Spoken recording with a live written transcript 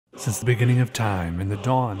Since the beginning of time and the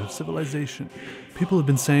dawn of civilization, people have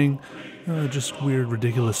been saying just weird,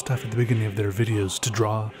 ridiculous stuff at the beginning of their videos to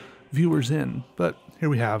draw viewers in. But here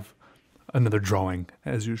we have another drawing,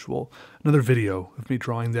 as usual. Another video of me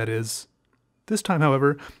drawing, that is. This time,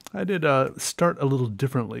 however, I did start a little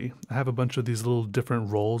differently. I have a bunch of these little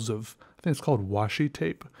different rolls of, I think it's called washi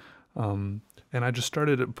tape. And I just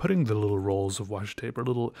started putting the little rolls of washi tape, or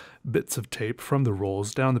little bits of tape from the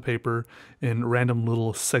rolls, down the paper in random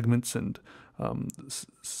little segments and,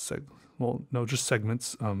 just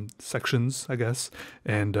segments, sections, I guess,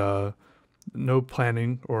 and no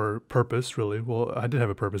planning or purpose, really. Well, I did have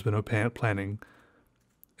a purpose, but no planning.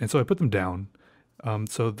 And so I put them down.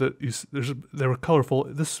 They were colorful.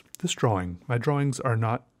 This drawing, my drawings are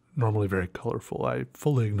not normally very colorful. I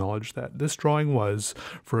fully acknowledge that. This drawing was,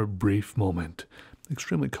 for a brief moment,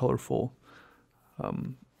 extremely colorful.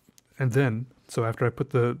 And then, so after I put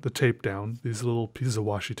the tape down, these little pieces of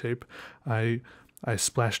washi tape, I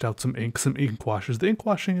splashed out some ink, some ink washes. The ink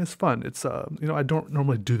washing is fun. It's, I don't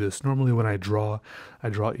normally do this. Normally when I draw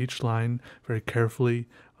each line very carefully,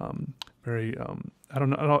 I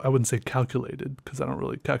wouldn't say calculated, because I don't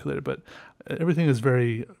really calculate it, but everything is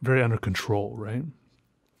very, very under control, right?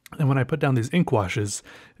 And when I put down these ink washes,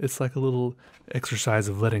 it's like a little exercise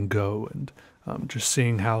of letting go and just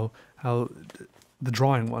seeing how the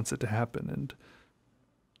drawing wants it to happen. And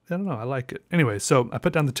I don't know, I like it. Anyway, so I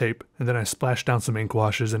put down the tape, and then I splashed down some ink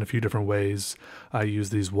washes in a few different ways. I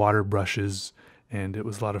used these water brushes, and it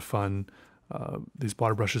was a lot of fun. These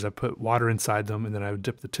water brushes, I put water inside them, and then I would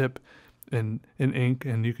dip the tip in ink,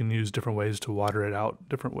 and you can use different ways to water it out,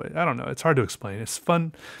 different ways. I don't know, it's hard to explain. It's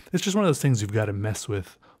fun. It's just one of those things you've got to mess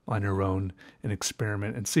with on your own and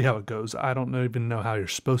experiment and see how it goes. I don't even know how you're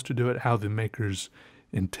supposed to do it, how the makers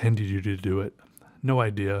intended you to do it. No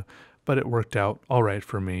idea, but it worked out all right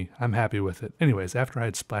for me. I'm happy with it. Anyways, after I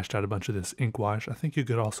had splashed out a bunch of this ink wash, I think you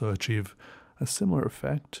could also achieve a similar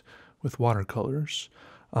effect with watercolors.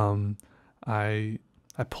 I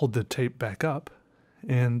pulled the tape back up,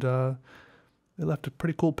 and it left a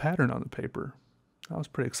pretty cool pattern on the paper. I was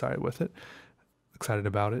pretty excited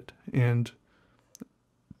about it, and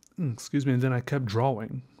excuse me, and then I kept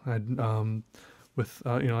drawing. Like on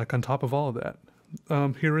top of all of that.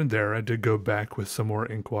 Here and there, I did go back with some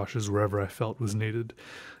more ink washes wherever I felt was needed.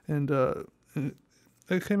 And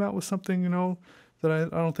it came out with something, that I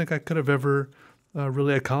don't think I could have ever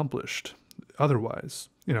really accomplished otherwise.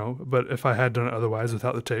 But if I had done it otherwise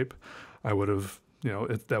without the tape, I would have,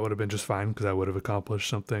 that would have been just fine, because I would have accomplished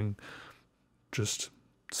something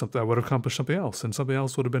I would have accomplished something else, and something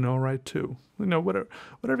else would have been all right too.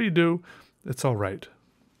 Whatever you do, it's all right.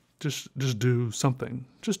 Just do something.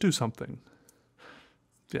 Just do something.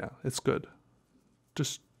 Yeah, it's good.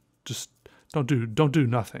 Just don't do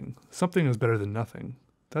nothing. Something is better than nothing.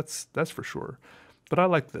 That's for sure. But I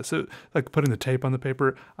like this. Like putting the tape on the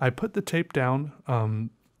paper. I put the tape down.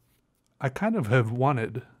 I kind of have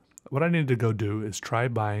wanted. What I need to go do is try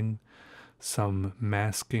buying some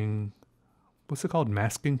masking. What's it called?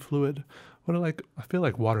 Masking fluid? I feel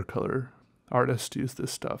like watercolor artists use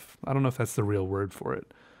this stuff. I don't know if that's the real word for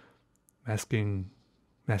it. Masking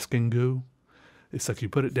goo. It's like you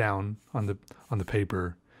put it down on the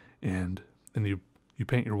paper, and then you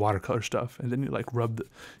paint your watercolor stuff, and then you rub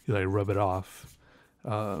it off,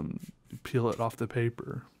 peel it off the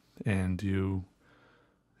paper, and you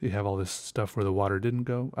have all this stuff where the water didn't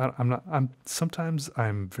go. Sometimes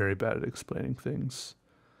I'm very bad at explaining things.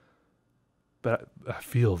 But I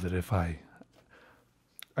feel that if I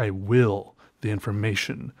will the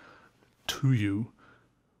information to you,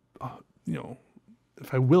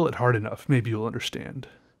 if I will it hard enough, maybe you'll understand.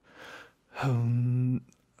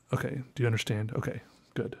 Okay, do you understand? Okay,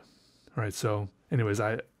 good. All right, so anyways,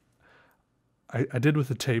 I did with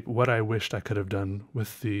the tape what I wished I could have done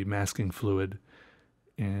with the masking fluid.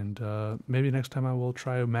 And maybe next time I will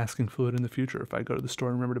try a masking fluid in the future if I go to the store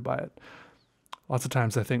and remember to buy it. Lots of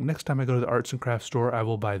times I think next time I go to the arts and crafts store, I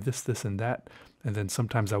will buy this, and that. And then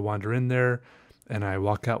sometimes I wander in there and I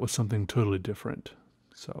walk out with something totally different.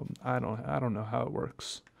 So I don't know how it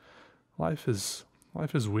works. Life is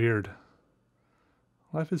weird.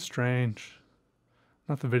 Life is strange.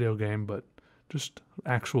 Not the video game, but just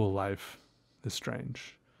actual life is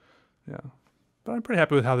strange. Yeah. But I'm pretty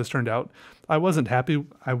happy with how this turned out. I was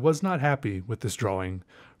not happy with this drawing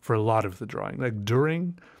for a lot of the drawing.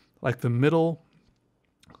 During the middle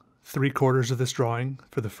 3/4 of this drawing,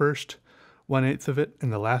 for the first 1/8 of it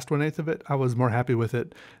and the last 1/8 of it, I was more happy with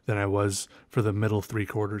it than I was for the middle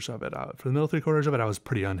 3/4 of it. For the middle 3/4 of it, I was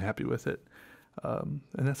pretty unhappy with it. And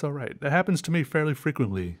that's all right. That happens to me fairly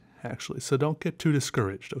frequently. actually. So don't get too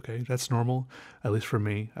discouraged, okay? That's normal, at least for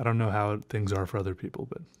me. I don't know how things are for other people,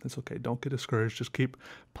 but that's okay. Don't get discouraged. Just keep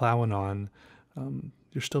plowing on.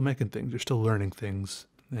 You're still making things, you're still learning things,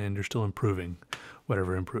 and you're still improving,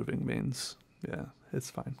 whatever improving means. Yeah, it's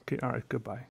fine. Okay, all right, goodbye.